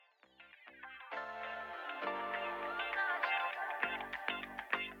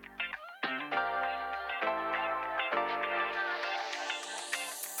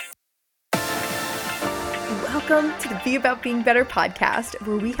Welcome to the Be About Being Better podcast,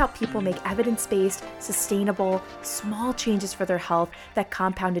 where we help people make evidence-based, sustainable, small changes for their health that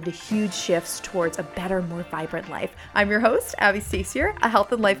compound into huge shifts towards a better, more vibrant life. I'm your host, Abby Stasier, a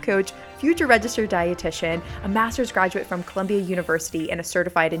health and life coach, future registered dietitian, a master's graduate from Columbia University, and a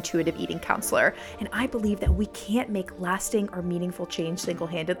certified intuitive eating counselor. And I believe that we can't make lasting or meaningful change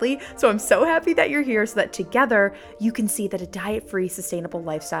single-handedly. So I'm so happy that you're here so that together you can see that a diet-free, sustainable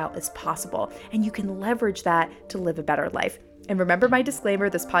lifestyle is possible, and you can leverage that to live a better life. And remember my disclaimer,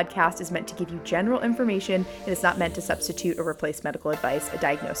 this podcast is meant to give you general information and is not meant to substitute or replace medical advice, a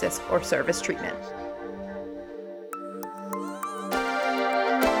diagnosis, or service treatment.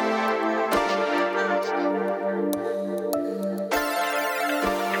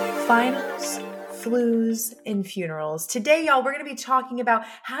 Finals, flus, and funerals. Today, y'all, we're going to be talking about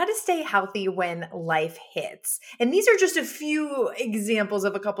how to stay healthy when life hits. And these are just a few examples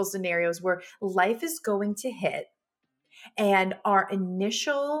of a couple scenarios where life is going to hit and our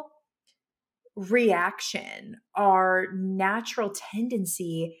initial reaction, our natural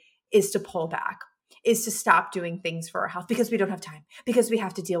tendency is to pull back, is to stop doing things for our health because we don't have time, because we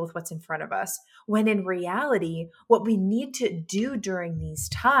have to deal with what's in front of us. When in reality, what we need to do during these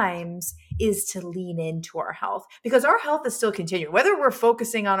times is to lean into our health, because our health is still continuing. Whether we're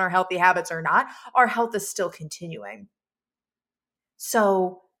focusing on our healthy habits or not, our health is still continuing.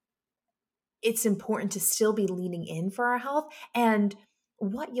 So it's important to still be leaning in for our health. And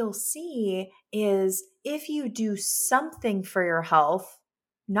what you'll see is if you do something for your health,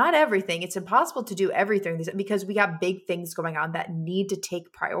 not everything, it's impossible to do everything because we got big things going on that need to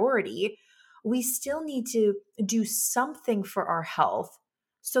take priority. We still need to do something for our health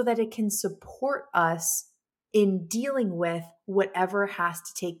so that it can support us in dealing with whatever has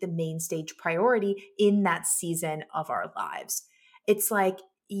to take the main stage priority in that season of our lives. It's like,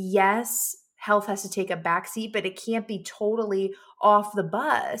 yes, health has to take a backseat, but it can't be totally off the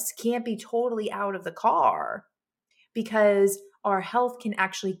bus, can't be totally out of the car, because our health can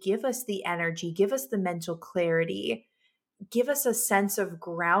actually give us the energy, give us the mental clarity, give us a sense of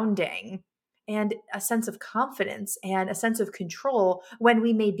grounding and a sense of confidence and a sense of control when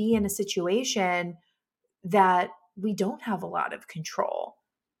we may be in a situation that we don't have a lot of control.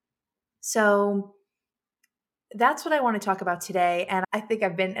 So that's what I want to talk about today. And I think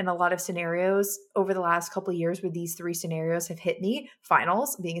I've been in a lot of scenarios over the last couple of years where these three scenarios have hit me: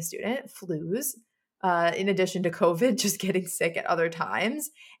 finals, being a student, flus, in addition to COVID, just getting sick at other times,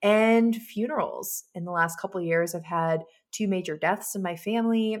 and funerals. In the last couple of years, I've had 2 major deaths in my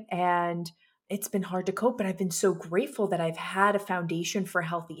family, and it's been hard to cope, but I've been so grateful that I've had a foundation for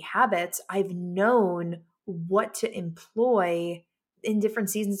healthy habits. I've known what to employ in different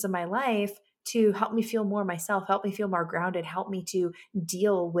seasons of my life to help me feel more myself, help me feel more grounded, help me to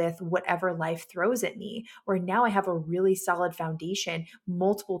deal with whatever life throws at me. Where now I have a really solid foundation,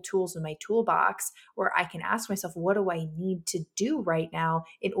 multiple tools in my toolbox where I can ask myself, what do I need to do right now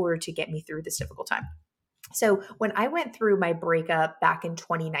in order to get me through this difficult time? So when I went through my breakup back in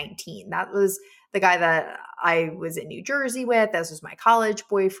 2019, that was the guy that I was in New Jersey with. This was my college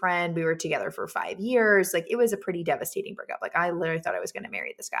boyfriend. We were together for 5 years. Like, it was a pretty devastating breakup. Like, I literally thought I was going to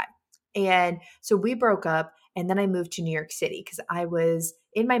marry this guy. And so we broke up, and then I moved to New York City because I was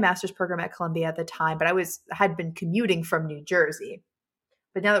in my master's program at Columbia at the time, but had been commuting from New Jersey.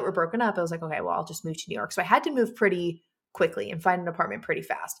 But now that we're broken up, I was like, okay, well, I'll just move to New York. So I had to move pretty quickly and find an apartment pretty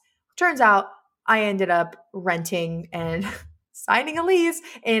fast. Turns out I ended up renting and signing a lease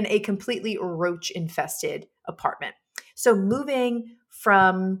in a completely roach-infested apartment. So moving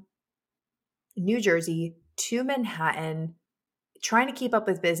from New Jersey to Manhattan, trying to keep up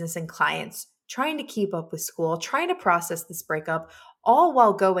with business and clients, trying to keep up with school, trying to process this breakup, all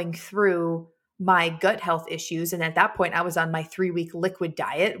while going through my gut health issues. And at that point, I was on my 3-week liquid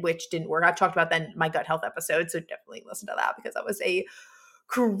diet, which didn't work. I've talked about that in my gut health episode, so definitely listen to that because that was a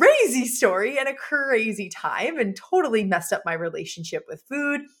crazy story and a crazy time and totally messed up my relationship with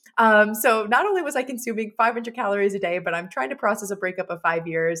food. So not only was I consuming 500 calories a day, but I'm trying to process a breakup of 5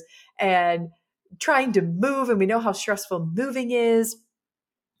 years and trying to move. And we know how stressful moving is.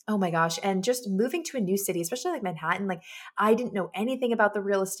 Oh my gosh. And just moving to a new city, especially like Manhattan, like I didn't know anything about the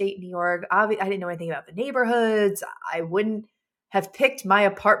real estate in New York. I didn't know anything about the neighborhoods. I wouldn't have picked my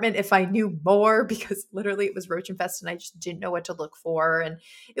apartment if I knew more because literally it was roach infested and I just didn't know what to look for. And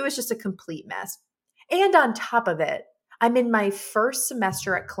it was just a complete mess. And on top of it, I'm in my first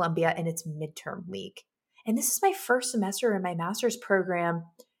semester at Columbia and it's midterm week. And this is my first semester in my master's program.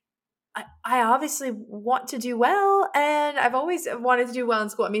 I obviously want to do well, and I've always wanted to do well in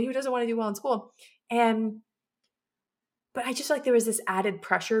school. I mean, who doesn't want to do well in school? But I just like there was this added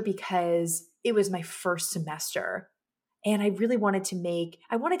pressure because it was my first semester. And I really wanted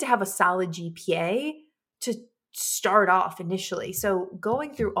to have a solid GPA to start off initially. So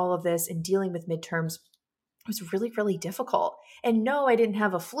going through all of this and dealing with midterms was really, really difficult. And no, I didn't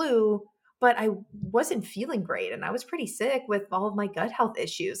have a flu, but I wasn't feeling great. And I was pretty sick with all of my gut health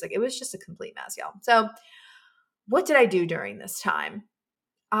issues. Like, it was just a complete mess, y'all. So what did I do during this time?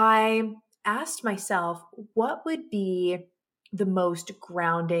 I asked myself, what would be the most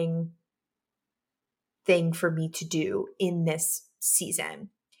grounding thing for me to do in this season?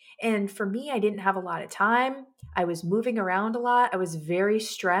 And for me, I didn't have a lot of time. I was moving around a lot. I was very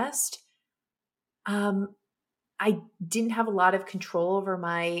stressed. I didn't have a lot of control over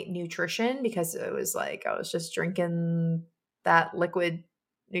my nutrition because it was like I was just drinking that liquid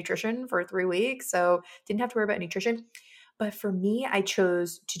nutrition for 3 weeks. So didn't have to worry about nutrition. But for me, I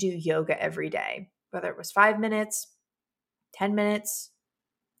chose to do yoga every day, whether it was 5 minutes, 10 minutes,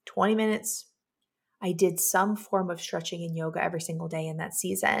 20 minutes. I did some form of stretching and yoga every single day in that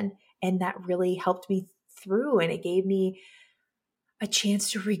season. And that really helped me through. And it gave me a chance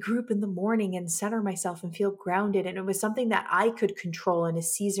to regroup in the morning and center myself and feel grounded. And it was something that I could control in a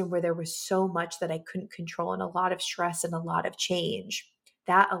season where there was so much that I couldn't control and a lot of stress and a lot of change.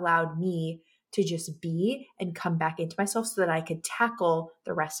 That allowed me to just be and come back into myself so that I could tackle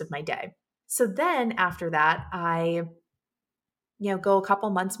the rest of my day. So then after that, I, go a couple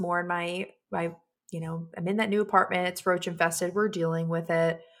months more in I'm in that new apartment. It's roach infested. We're dealing with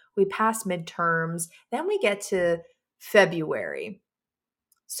it. We pass midterms. Then we get to February.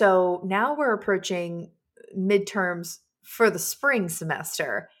 So now we're approaching midterms for the spring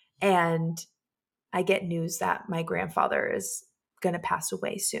semester. And I get news that my grandfather is going to pass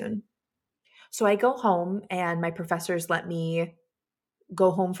away soon. So I go home and my professors let me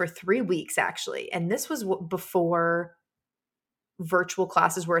go home for 3 weeks, actually. And this was before virtual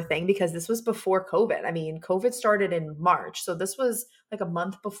classes were a thing, because this was before COVID. I mean, COVID started in March. So this was like a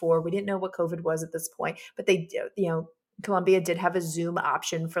month before. We didn't know what COVID was at this point, but they, Columbia did have a Zoom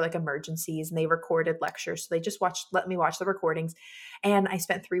option for like emergencies, and they recorded lectures. So they just let me watch the recordings. And I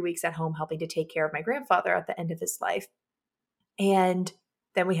spent 3 weeks at home helping to take care of my grandfather at the end of his life. And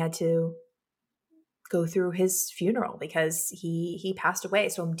then we had to go through his funeral because he passed away.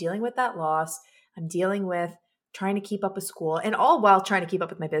 So I'm dealing with that loss. I'm dealing with trying to keep up with school, and all while trying to keep up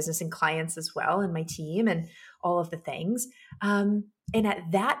with my business and clients as well, and my team and all of the things. And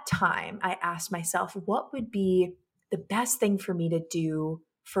at that time, I asked myself, what would be the best thing for me to do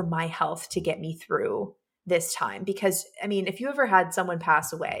for my health to get me through this time? Because I mean, if you ever had someone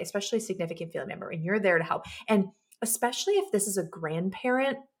pass away, especially a significant family member, and you're there to help, and especially if this is a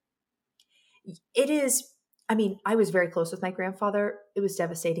grandparent, it is, I mean, I was very close with my grandfather. It was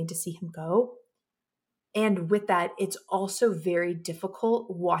devastating to see him go. And with that, it's also very difficult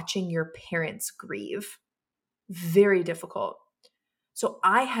watching your parents grieve. Very difficult. So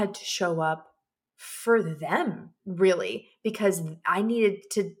I had to show up for them, really, because I needed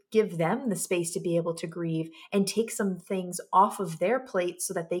to give them the space to be able to grieve and take some things off of their plate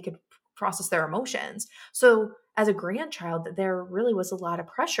so that they could process their emotions. So as a grandchild, there really was a lot of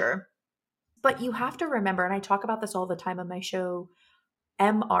pressure. But you have to remember, and I talk about this all the time on my show,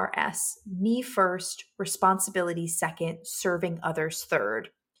 MRS, me first, responsibility second, serving others third.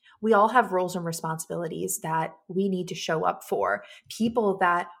 We all have roles and responsibilities that we need to show up for. People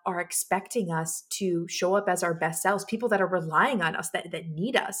that are expecting us to show up as our best selves, people that are relying on us, that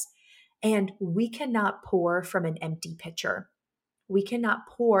need us. And we cannot pour from an empty pitcher. We cannot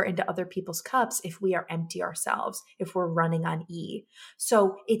pour into other people's cups if we are empty ourselves, if we're running on E.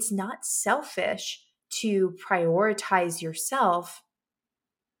 So it's not selfish to prioritize yourself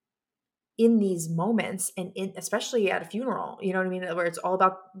in these moments, and especially at a funeral, you know what I mean? Where it's all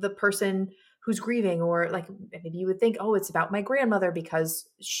about the person who's grieving, or like maybe you would think, oh, it's about my grandmother because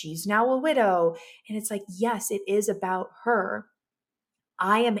she's now a widow. And it's like, yes, it is about her.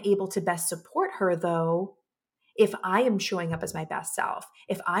 I am able to best support her though, if I am showing up as my best self,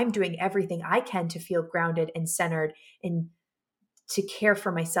 if I'm doing everything I can to feel grounded and centered and to care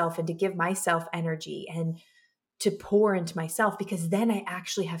for myself and to give myself energy and to pour into myself, because then I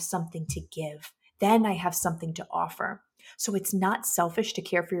actually have something to give. Then I have something to offer. So it's not selfish to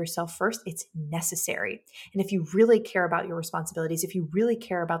care for yourself first. It's necessary. And if you really care about your responsibilities, if you really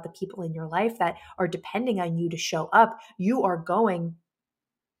care about the people in your life that are depending on you to show up, you are going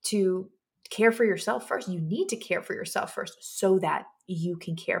to care for yourself first. You need to care for yourself first so that you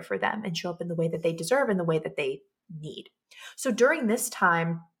can care for them and show up in the way that they deserve and the way that they need. So during this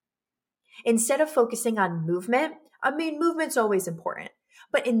time, instead of focusing on movement, I mean, movement's always important.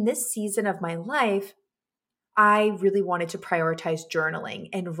 But in this season of my life, I really wanted to prioritize journaling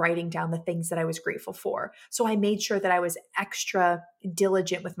and writing down the things that I was grateful for. So I made sure that I was extra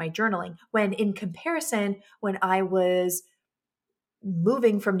diligent with my journaling. When in comparison, when I was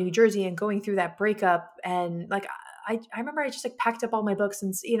moving from New Jersey and going through that breakup, and like I remember I just like packed up all my books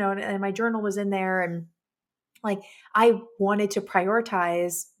and and my journal was in there, and like I wanted to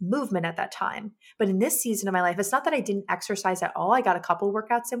prioritize movement at that time. But in this season of my life, it's not that I didn't exercise at all. I got a couple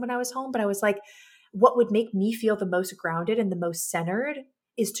workouts in when I was home, but I was like, what would make me feel the most grounded and the most centered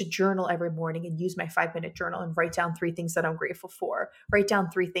is to journal every morning and use my 5-minute journal and write down 3 things that I'm grateful for. Write down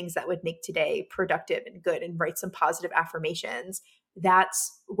 3 things that would make today productive and good, and write some positive affirmations.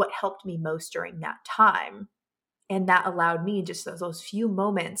 That's what helped me most during that time. And that allowed me just those few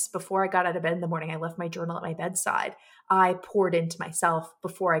moments before I got out of bed in the morning. I left my journal at my bedside. I poured into myself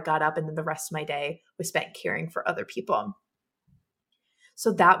before I got up, and then the rest of my day was spent caring for other people.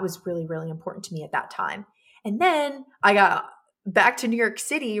 So that was really, really important to me at that time. And then I got back to New York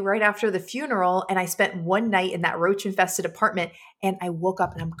City right after the funeral, and I spent one night in that roach infested apartment, and I woke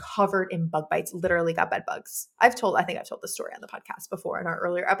up and I'm covered in bug bites, literally got bed bugs. I think I've told this story on the podcast before in our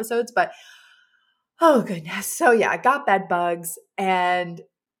earlier episodes, but oh goodness. So yeah, I got bed bugs, and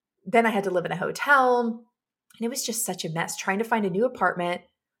then I had to live in a hotel, and it was just such a mess trying to find a new apartment,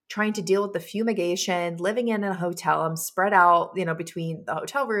 trying to deal with the fumigation, living in a hotel. I'm spread out, between the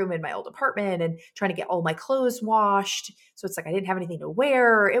hotel room and my old apartment, and trying to get all my clothes washed. So it's like I didn't have anything to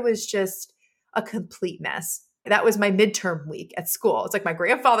wear. It was just a complete mess. That was my midterm week at school. It's like my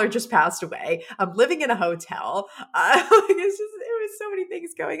grandfather just passed away. I'm living in a hotel. It was so many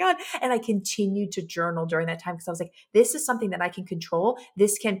things going on. And I continued to journal during that time because I was like, this is something that I can control.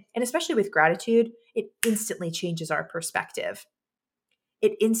 And especially with gratitude, it instantly changes our perspective.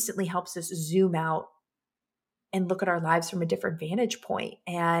 It instantly helps us zoom out and look at our lives from a different vantage point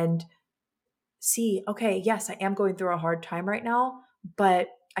and see, okay, yes, I am going through a hard time right now, but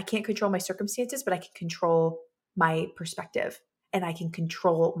I can't control my circumstances, but I can control my perspective, and I can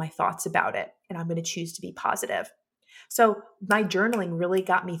control my thoughts about it. And I'm going to choose to be positive. So my journaling really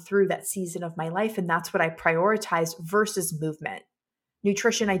got me through that season of my life. And that's what I prioritized versus movement.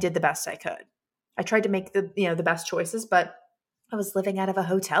 Nutrition, I did the best I could. I tried to make the best choices, but I was living out of a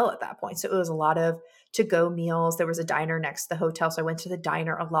hotel at that point. So it was a lot of to-go meals. There was a diner next to the hotel, so I went to the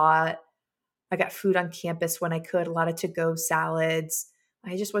diner a lot. I got food on campus when I could, a lot of to-go salads.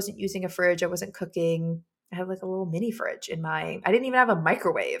 I just wasn't using a fridge. I wasn't cooking. I had like a little mini fridge I didn't even have a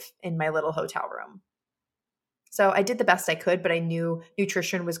microwave in my little hotel room. So I did the best I could, but I knew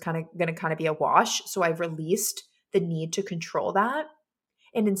nutrition was going to be a wash. So I released the need to control that.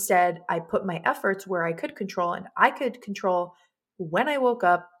 And instead I put my efforts where I could control, and I could control when I woke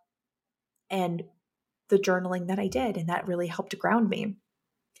up and the journaling that I did. And that really helped ground me.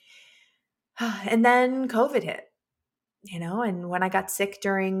 And then COVID hit, and when I got sick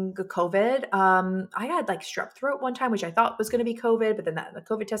during COVID, I had like strep throat one time, which I thought was going to be COVID, but then the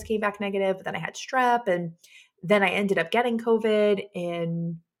COVID test came back negative, but then I had strep, and then I ended up getting COVID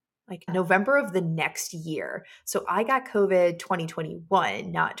in like November of the next year. So I got COVID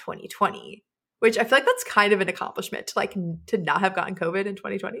 2021, not 2020, which I feel like that's kind of an accomplishment to not have gotten COVID in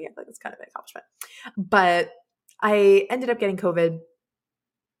 2020. I feel like that's kind of an accomplishment. But I ended up getting COVID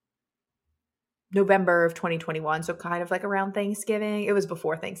November of 2021. So kind of like around Thanksgiving. It was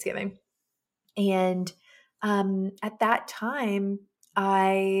before Thanksgiving. And at that time,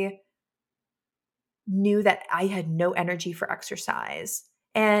 I knew that I had no energy for exercise.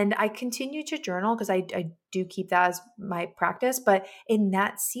 And I continued to journal because I do keep that as my practice. But in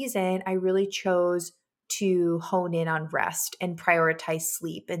that season, I really chose to hone in on rest and prioritize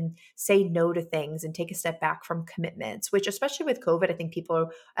sleep and say no to things and take a step back from commitments, which especially with COVID, I think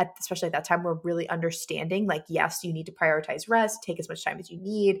people, especially at that time, were really understanding like, yes, you need to prioritize rest, take as much time as you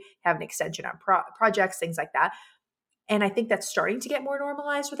need, have an extension on projects, things like that. And I think that's starting to get more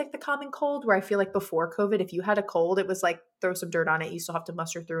normalized with like the common cold, where I feel like before COVID, if you had a cold, it was like throw some dirt on it. You still have to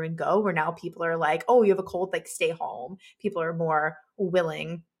muster through and go, where now people are like, oh, you have a cold, like stay home. People are more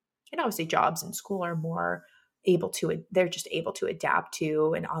willing. And obviously jobs and school are more they're just able to adapt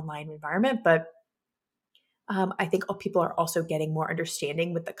to an online environment. But I think people are also getting more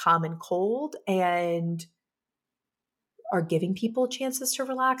understanding with the common cold and are giving people chances to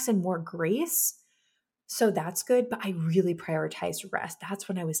relax and more grace. So that's good, but I really prioritized rest. That's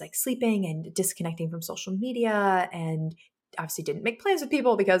when I was like sleeping and disconnecting from social media, and obviously didn't make plans with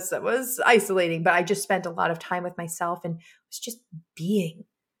people because it was isolating, but I just spent a lot of time with myself and was just being.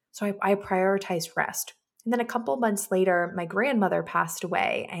 So I prioritized rest. And then a couple months later, my grandmother passed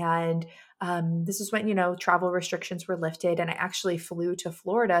away. And this is when, travel restrictions were lifted. And I actually flew to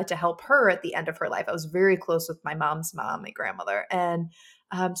Florida to help her at the end of her life. I was very close with my mom's mom, my grandmother. And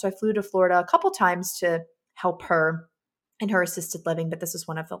so I flew to Florida a couple times to help her in her assisted living, but this is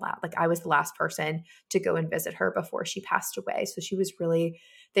one of the last, like I was the last person to go and visit her before she passed away. So she was really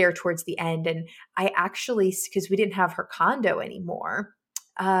there towards the end. And I actually, because we didn't have her condo anymore,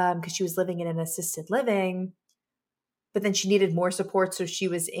 because she was living in an assisted living, but then she needed more support. So she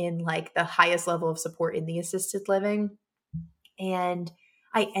was in like the highest level of support in the assisted living. And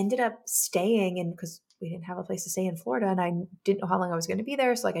I ended up staying in, because we didn't have a place to stay in Florida and I didn't know how long I was going to be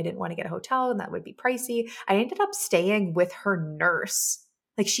there. So like I didn't want to get a hotel and that would be pricey. I ended up staying with her nurse.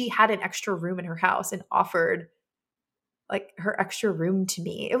 Like she had an extra room in her house and offered like her extra room to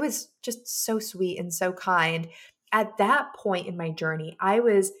me. It was just so sweet and so kind. At that point in my journey, I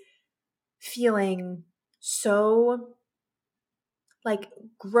was feeling so like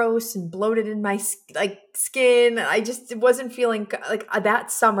gross and bloated in my like skin. I just wasn't feeling like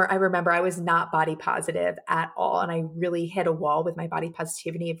that summer. I remember I was not body positive at all. And I really hit a wall with my body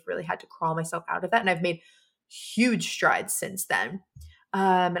positivity. I've really had to crawl myself out of that. And I've made huge strides since then.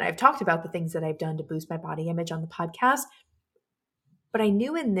 And I've talked about the things that I've done to boost my body image on the podcast. But I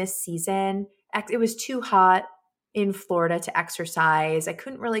knew in this season, it was too hot in Florida to exercise. I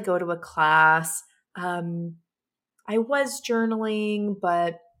couldn't really go to a class. I was journaling,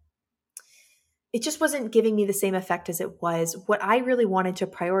 but it just wasn't giving me the same effect as it was. What I really wanted to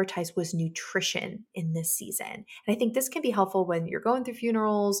prioritize was nutrition in this season. And I think this can be helpful when you're going through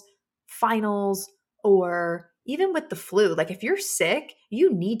funerals, finals, or even with the flu. Like if you're sick,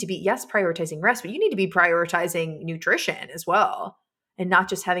 you need to be, yes, prioritizing rest, but you need to be prioritizing nutrition as well and not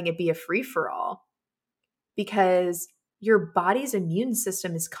just having it be a free for all, because your body's immune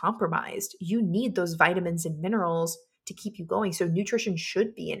system is compromised. You need those vitamins and minerals to keep you going. So nutrition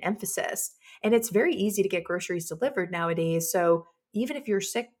should be an emphasis. And it's very easy to get groceries delivered nowadays. So even if you're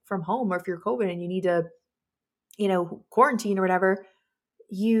sick from home or if you're COVID and you need to, quarantine or whatever,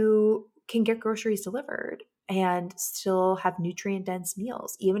 you can get groceries delivered and still have nutrient dense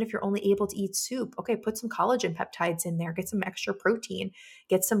meals. Even if you're only able to eat soup, okay, put some collagen peptides in there, get some extra protein,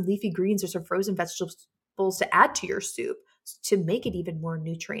 get some leafy greens or some frozen vegetables to add to your soup to make it even more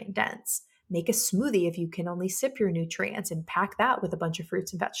nutrient dense. Make a smoothie if you can only sip your nutrients and pack that with a bunch of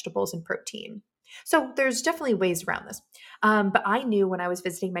fruits and vegetables and protein. So there's definitely ways around this. But I knew when I was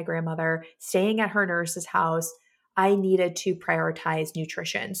visiting my grandmother, staying at her nurse's house, I needed to prioritize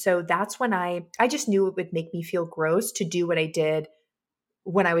nutrition. So that's when I just knew it would make me feel gross to do what I did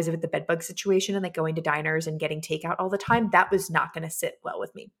when I was with the bedbug situation and like going to diners and getting takeout all the time. That was not going to sit well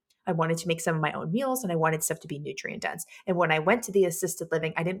with me. I wanted to make some of my own meals and I wanted stuff to be nutrient dense. And when I went to the assisted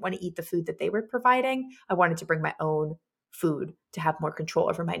living, I didn't want to eat the food that they were providing. I wanted to bring my own food to have more control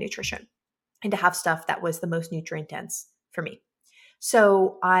over my nutrition and to have stuff that was the most nutrient dense for me.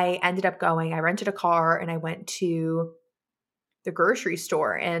 So I ended up I rented a car and I went to the grocery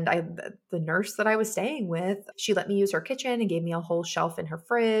store, and the nurse that I was staying with, she let me use her kitchen and gave me a whole shelf in her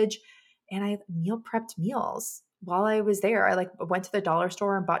fridge, and I meal prepped meals while I was there. I like went to the dollar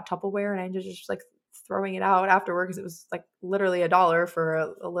store and bought Tupperware, and I ended just like throwing it out afterward because it was like literally $1 for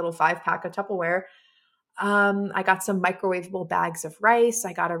a little 5-pack of Tupperware. I got some microwavable bags of rice.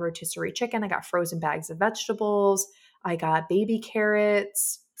 I got a rotisserie chicken. I got frozen bags of vegetables. I got baby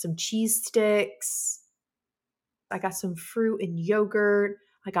carrots, some cheese sticks. I got some fruit and yogurt.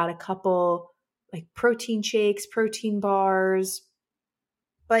 I got a couple like protein shakes, protein bars.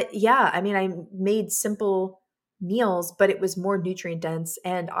 But yeah, I mean, I made simple meals, but it was more nutrient dense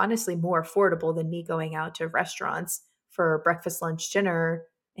and honestly more affordable than me going out to restaurants for breakfast, lunch, dinner.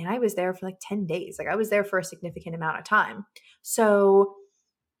 And I was there for like 10 days. Like I was there for a significant amount of time. So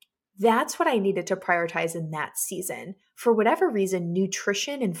that's what I needed to prioritize in that season. For whatever reason,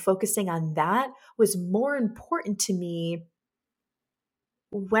 nutrition and focusing on that was more important to me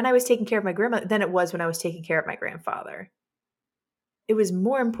when I was taking care of my grandma than it was when I was taking care of my grandfather. It was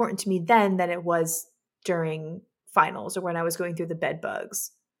more important to me then than it was during finals or when I was going through the bed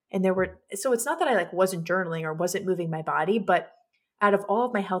bugs. And so it's not that I like wasn't journaling or wasn't moving my body, but out of all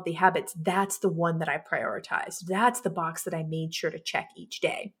of my healthy habits, that's the one that I prioritized. That's the box that I made sure to check each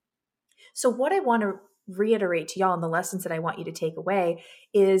day. So what I want to reiterate to y'all and the lessons that I want you to take away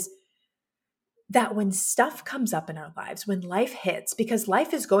is that when stuff comes up in our lives, when life hits, because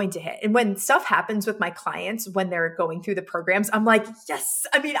life is going to hit. And when stuff happens with my clients, when they're going through the programs, I'm like, yes,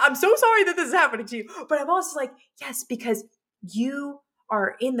 I mean, I'm so sorry that this is happening to you. But I'm also like, yes, because you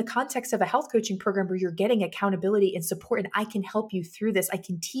are in the context of a health coaching program where you're getting accountability and support, and I can help you through this. I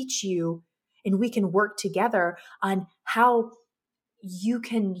can teach you And we can work together on how you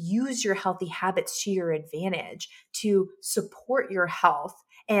can use your healthy habits to your advantage to support your health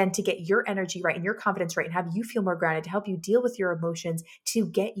and to get your energy right and your confidence right and have you feel more grounded, to help you deal with your emotions, to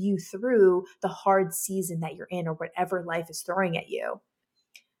get you through the hard season that you're in or whatever life is throwing at you.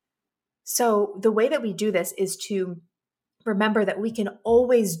 So the way that we do this is to remember that we can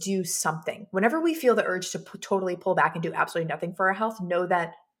always do something. Whenever we feel the urge to totally pull back and do absolutely nothing for our health, know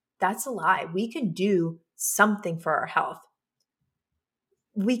that that's a lie. We can do something for our health.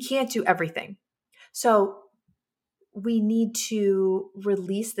 We can't do everything. So we need to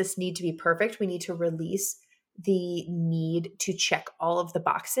release this need to be perfect. We need to release the need to check all of the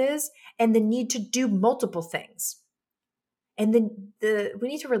boxes and the need to do multiple things. And then we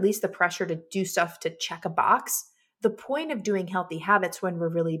need to release the pressure to do stuff to check a box. The point of doing healthy habits when we're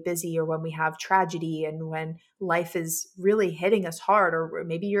really busy or when we have tragedy and when life is really hitting us hard, or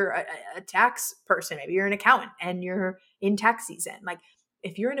maybe you're a tax person, maybe you're an accountant and you're in tax season. Like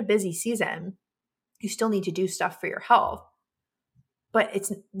if you're in a busy season, you still need to do stuff for your health, but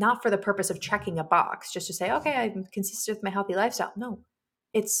it's not for the purpose of checking a box just to say, okay, I'm consistent with my healthy lifestyle. No,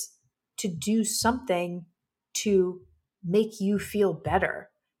 it's to do something to make you feel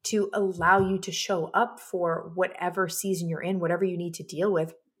better, to allow you to show up for whatever season you're in, whatever you need to deal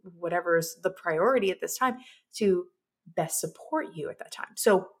with, whatever's the priority at this time, to best support you at that time.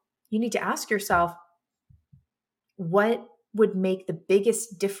 So you need to ask yourself, what would make the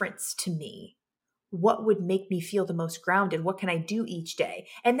biggest difference to me? What would make me feel the most grounded? What can I do each day?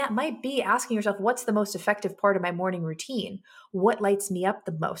 And that might be asking yourself, what's the most effective part of my morning routine? What lights me up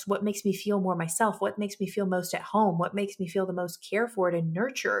the most? What makes me feel more myself? What makes me feel most at home? What makes me feel the most cared for and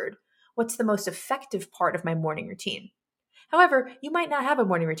nurtured? What's the most effective part of my morning routine? However, you might not have a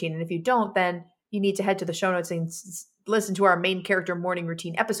morning routine. And if you don't, then you need to head to the show notes and listen to our main character morning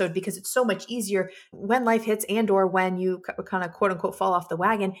routine episode, because it's so much easier when life hits and or when you kind of quote unquote fall off the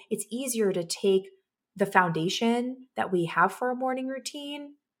wagon. It's easier to take the foundation that we have for a morning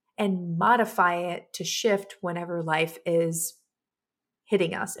routine and modify it to shift whenever life is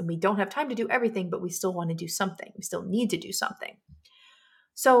hitting us and we don't have time to do everything, but we still want to do something. We still need to do something.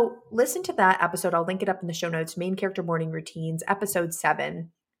 So listen to that episode. I'll link it up in the show notes, Main Character Morning Routines, episode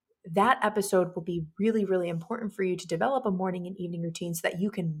 7. That episode will be really, really important for you to develop a morning and evening routine so that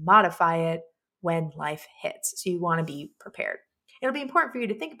you can modify it when life hits. So you want to be prepared. It'll be important for you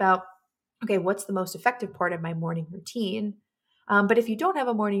to think about, okay, what's the most effective part of my morning routine? But if you don't have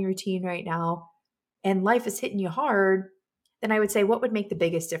a morning routine right now and life is hitting you hard, then I would say, what would make the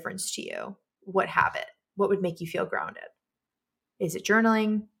biggest difference to you? What habit? What would make you feel grounded? Is it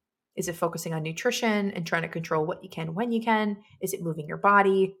journaling? Is it focusing on nutrition and trying to control what you can when you can? Is it moving your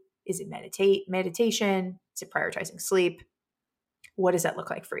body? Is it meditation? Is it prioritizing sleep? What does that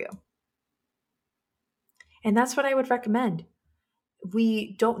look like for you? And that's what I would recommend.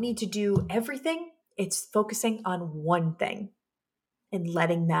 We don't need to do everything. It's focusing on one thing and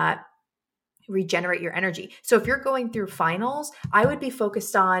letting that regenerate your energy. So if you're going through finals, I would be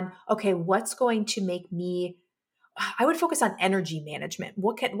focused on, okay, what's going to make me, I would focus on energy management.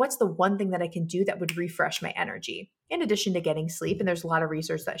 What's the one thing that I can do that would refresh my energy in addition to getting sleep? And there's a lot of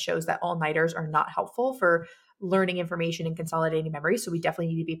research that shows that all-nighters are not helpful for learning information and consolidating memory. So we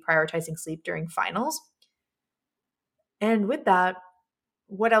definitely need to be prioritizing sleep during finals. And with that,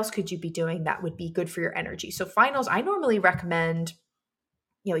 what else could you be doing that would be good for your energy? So finals, I normally recommend,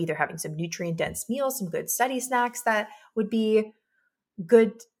 either having some nutrient dense meals, some good study snacks that would be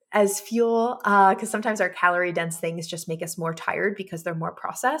good as fuel, because sometimes our calorie dense things just make us more tired because they're more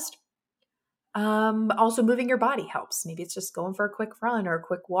processed. Also moving your body helps. Maybe it's just going for a quick run or a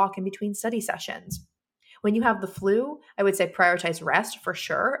quick walk in between study sessions. When you have the flu, I would say prioritize rest for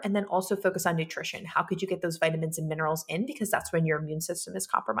sure, and then also focus on nutrition. How could you get those vitamins and minerals in? Because that's when your immune system is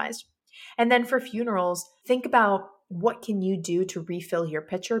compromised. And then for funerals, think about what can you do to refill your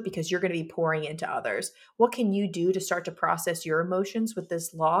pitcher, because you're going to be pouring into others. What can you do to start to process your emotions with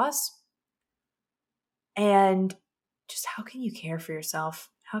this loss? And just how can you care for yourself?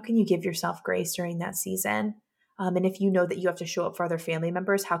 How can you give yourself grace during that season? And if you know that you have to show up for other family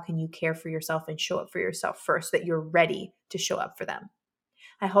members, how can you care for yourself and show up for yourself first so that you're ready to show up for them?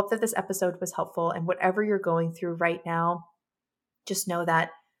 I hope that this episode was helpful. And whatever you're going through right now, just know that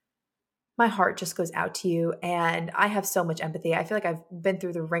my heart just goes out to you. And I have so much empathy. I feel like I've been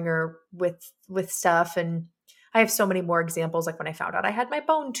through the ringer with stuff. And I have so many more examples. Like when I found out I had my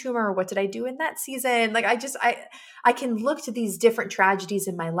bone tumor, what did I do in that season? Like I can look to these different tragedies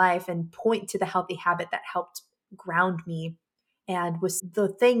in my life and point to the healthy habit that helped ground me and was the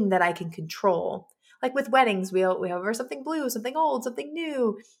thing that I can control. Like with weddings, we wear something blue, something old, something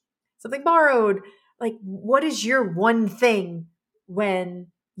new. something borrowed. Like, what is your one thing when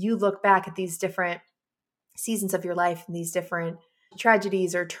you look back at these different seasons of your life and these different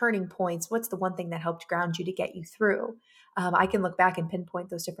tragedies or turning points? What's the one thing that helped ground you to get you through? I can look back and pinpoint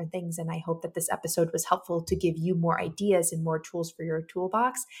those different things. And I hope that this episode was helpful to give you more ideas and more tools for your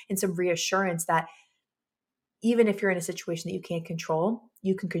toolbox and some reassurance that even if you're in a situation that you can't control,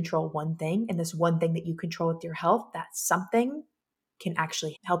 you can control one thing. And this one thing that you control with your health, that something can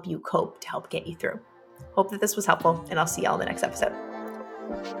actually help you cope to help get you through. Hope that this was helpful, and I'll see y'all in the next episode.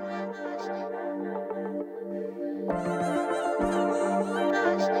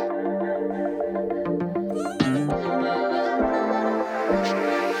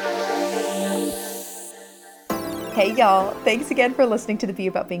 Hey y'all, thanks again for listening to the Be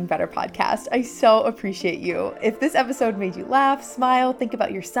About Being Better podcast. I so appreciate you. If this episode made you laugh, smile, think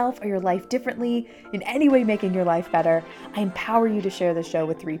about yourself or your life differently, in any way making your life better, I empower you to share the show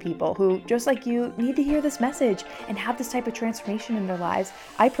with 3 people who, just like you, need to hear this message and have this type of transformation in their lives.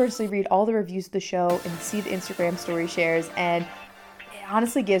 I personally read all the reviews of the show and see the Instagram story shares, and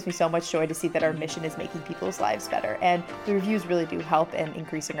honestly gives me so much joy to see that our mission is making people's lives better. And the reviews really do help in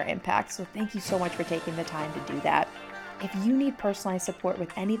increasing our impact. So thank you so much for taking the time to do that. If you need personalized support with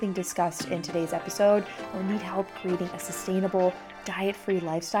anything discussed in today's episode or need help creating a sustainable, diet-free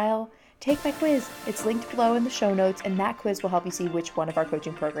lifestyle, take my quiz. It's linked below in the show notes, and that quiz will help you see which one of our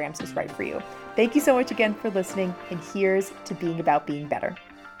coaching programs is right for you. Thank you so much again for listening, and here's to being about being better.